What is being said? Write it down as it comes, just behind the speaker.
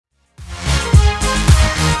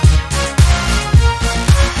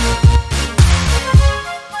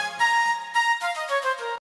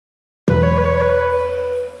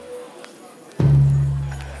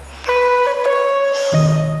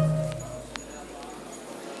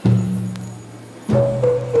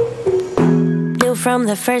knew from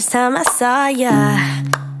the first time I saw ya,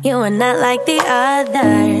 you were not like the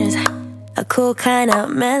others, a cool kind of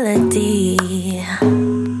melody.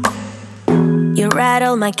 You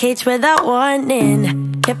rattled my cage without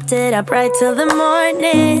warning, kept it up right till the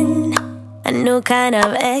morning, a new kind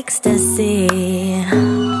of ecstasy.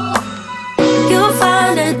 You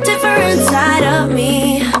found a different side of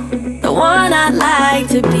me, the one I'd like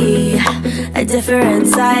to be, a different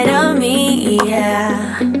side of me,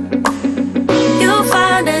 yeah. You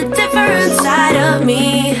found a different side of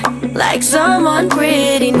me, like someone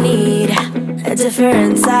pretty neat, a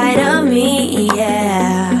different side of me,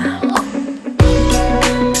 yeah.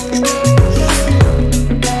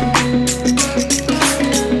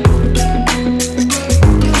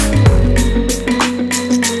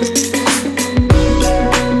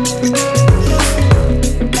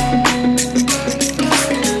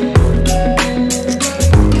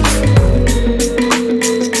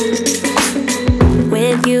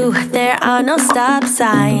 No stop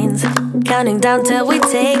signs, counting down till we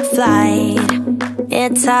take flight.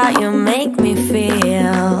 It's how you make me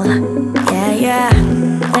feel. Yeah, yeah.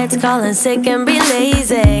 Let's call in sick and be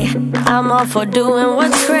lazy. I'm all for doing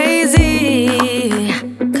what's crazy,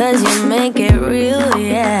 cause you make it real,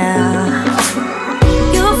 yeah.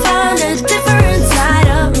 You found a different side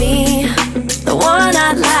of me, the one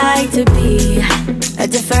I'd like to be, a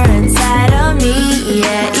different side of me,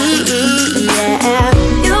 yeah, yeah.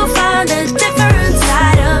 You found a different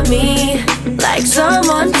side of me, like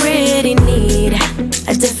someone pretty neat,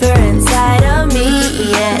 a different side of me,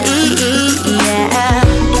 yeah, yeah.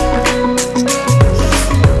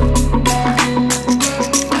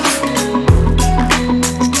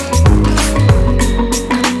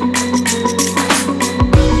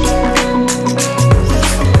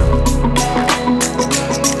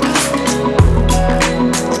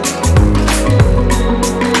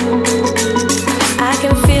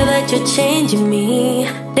 You're changing me,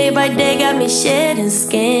 day by day got me shedding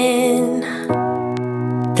skin.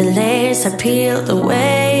 The layers are peeled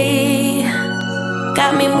away,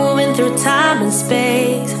 got me moving through time and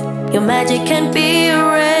space. Your magic can't be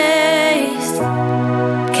erased,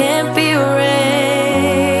 can't be erased.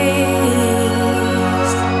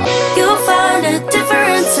 You found a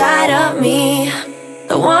different side of me,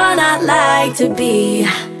 the one I'd like to be,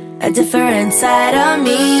 a different side of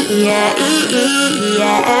me, yeah,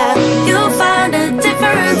 yeah. You found a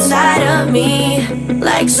different side of me,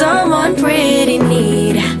 like someone pretty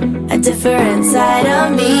neat, a different side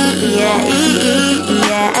of me, yeah,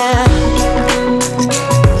 yeah.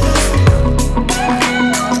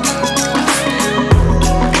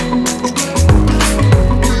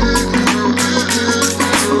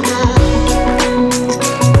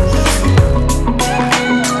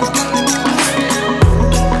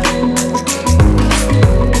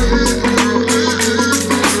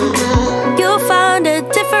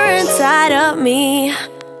 Me,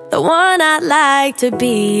 the one I'd like to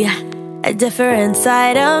be, a different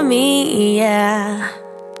side of me, yeah.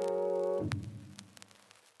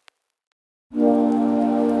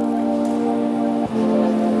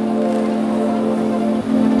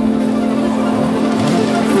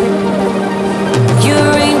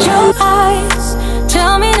 Your angel eyes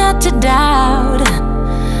tell me not to doubt,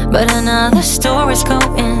 but another story's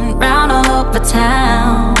going round all over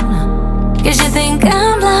town. Guess you think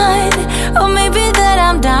I'm blind, or maybe that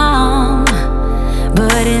I'm dumb,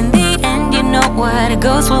 but in the end you know what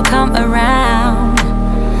goes will come around.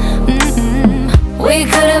 We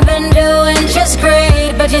could have been doing just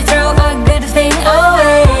great, but you threw a good thing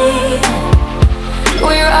away.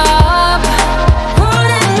 We're up,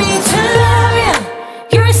 wanted me to love you,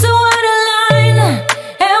 you're so out of line,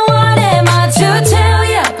 and what am I to tell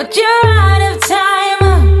you, but you're out of time.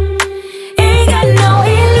 Ain't got no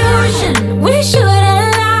illusion, we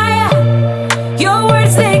shouldn't lie. Your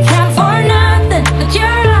words, they count for nothing, but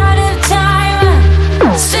you're out of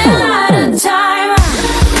time, still out of time.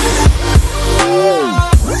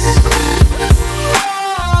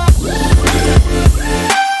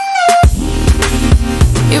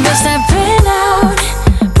 You've been stepping out,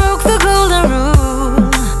 broke the golden rule,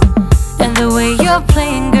 and the way you're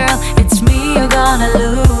playing, girl, it's me you're gonna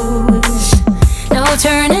lose. No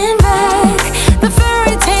turning back, the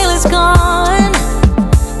fairy tale is gone,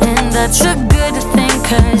 and that's a good thing,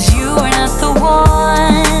 cause you are not the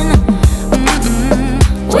one.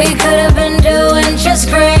 We could have been doing just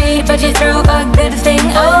great, but you threw a good thing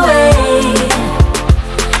away.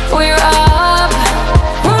 We're up,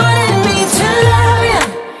 wanted me to love you,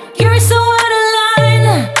 you're so out of line,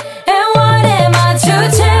 and what am I to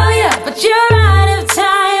tell you, but you're out of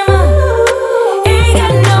time. Ain't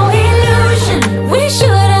got no illusion, we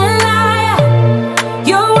shouldn't lie.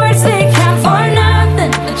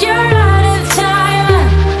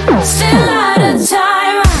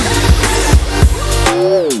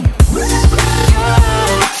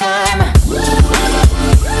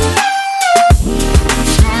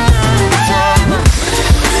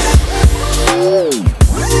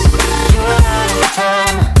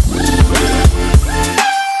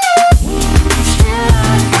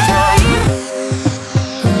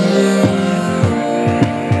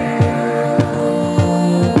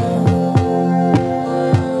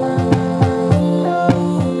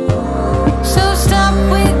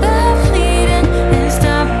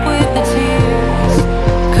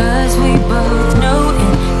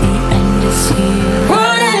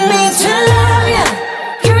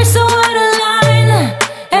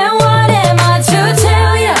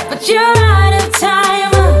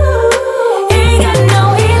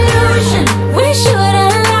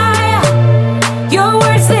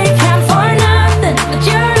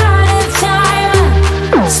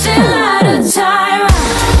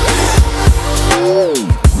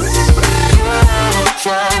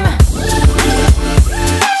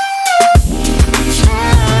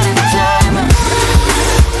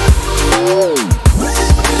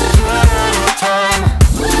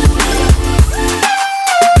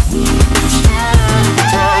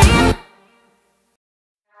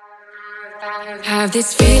 Have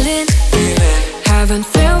this feeling, haven't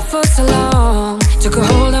felt for so long. Took a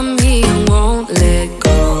hold of me and won't let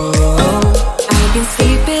go. I've been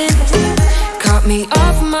sleeping, caught me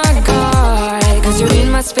off my guard. Cause you're in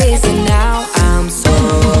my space and now I'm so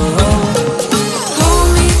pull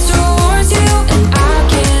me towards you and I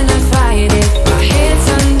cannot fight it. My head's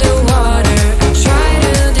underwater, I try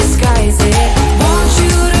to disguise it. Want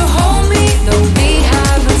you to hold me, though we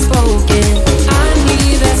haven't spoken. I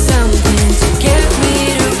need that something to get me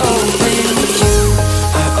to open. You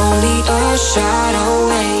are only a shot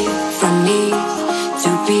away from me to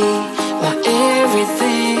be my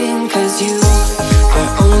everything. Cause you are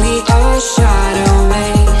only a shot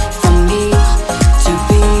away from me to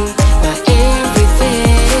be my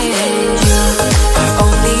everything. You are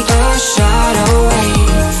only a shot away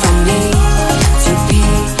from me to be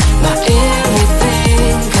my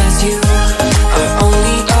everything. Cause you are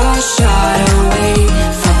only a shot away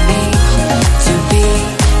from me to be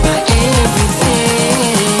my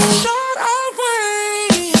everything. Shot away.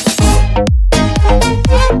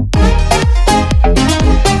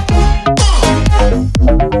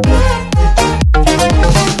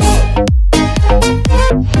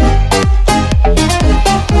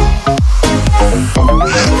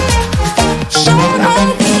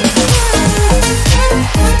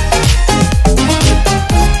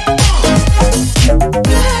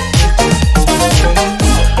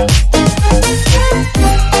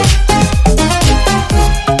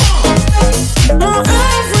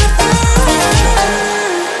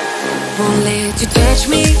 Won't let you touch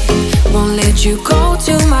me, won't let you go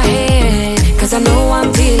to my head. Cause I know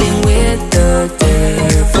I'm dealing with the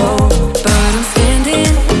devil. But I'm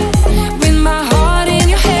standing with my heart in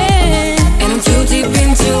your hand, and I'm too deep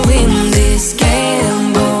into in this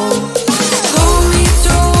gamble. Pull me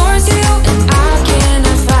towards you and I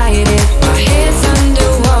cannot fight it. My head's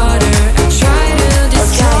underwater, I try to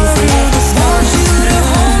disguise it. Want you to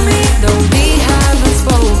hold me, though we haven't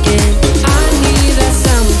spoken. I need that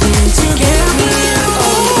something to get me to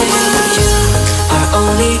open. You are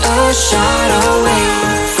only a shot away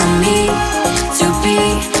from me to be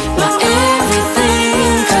my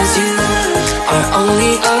everything. Cause you are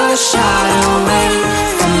only a shot away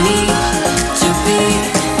from me to be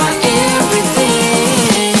my everything.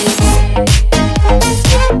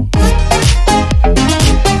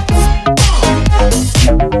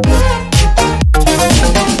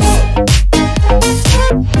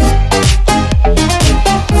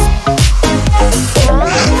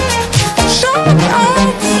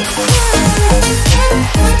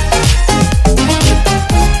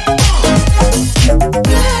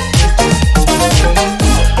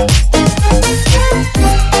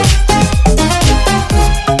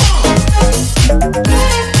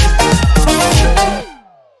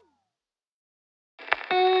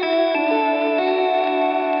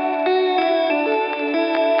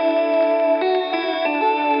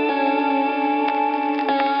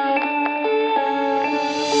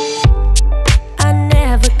 I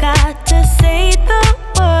never got to say the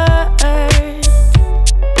words,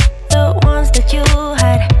 the ones that you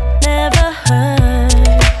had never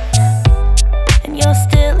heard. And you're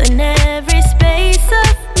still in every space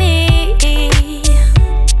of me.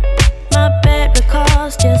 My bed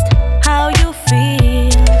recalls just how you feel.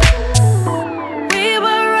 We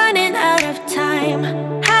were running out of time,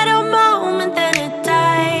 had a moment then it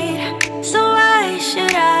died. So why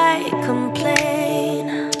should I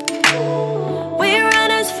complain? We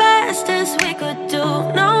ran as fast as we could do.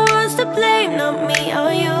 No one's to blame, not me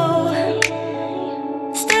or you.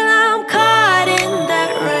 Still I'm caught in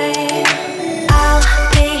that rain. I'll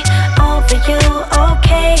be over you,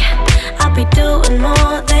 okay. I'll be doing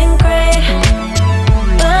more than great.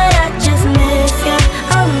 But I just miss ya,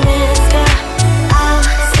 I miss ya. I'll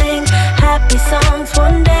sing happy songs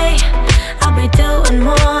one day. I'll be doing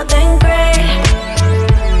more than great.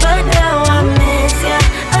 But now I miss ya,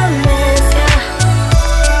 I miss ya.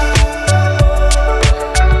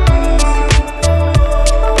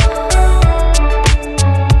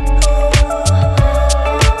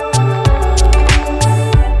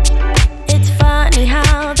 It's funny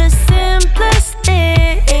how the simplest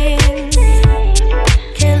things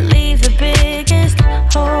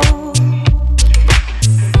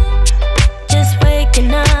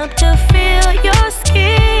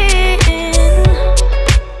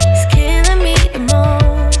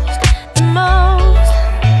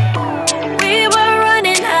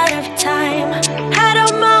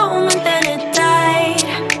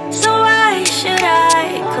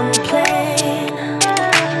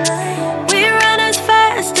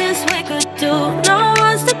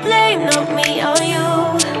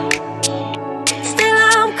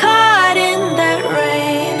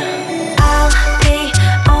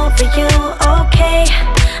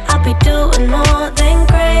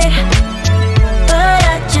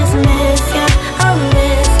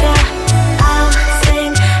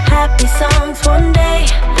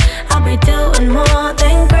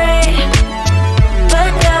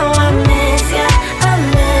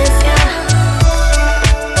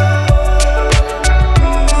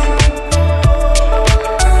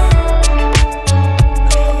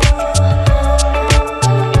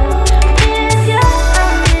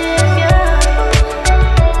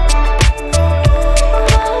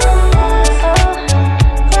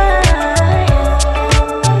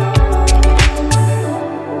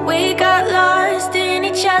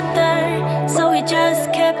each other, so we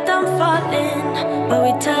just kept on falling. But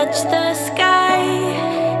we touched the sky,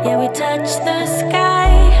 yeah, we touched the sky.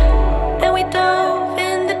 Then we dove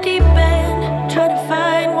in the deep end, trying to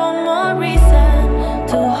find one more reason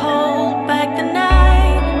to hold back the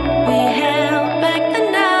night. We held back the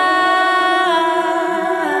night.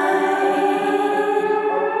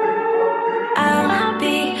 I'll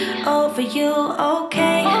be over you,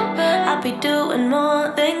 okay? I'll be doing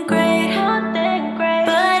more than great,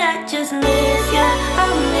 but I just miss ya, I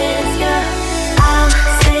miss ya. I'll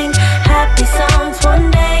sing happy songs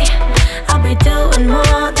one day. I'll be doing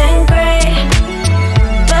more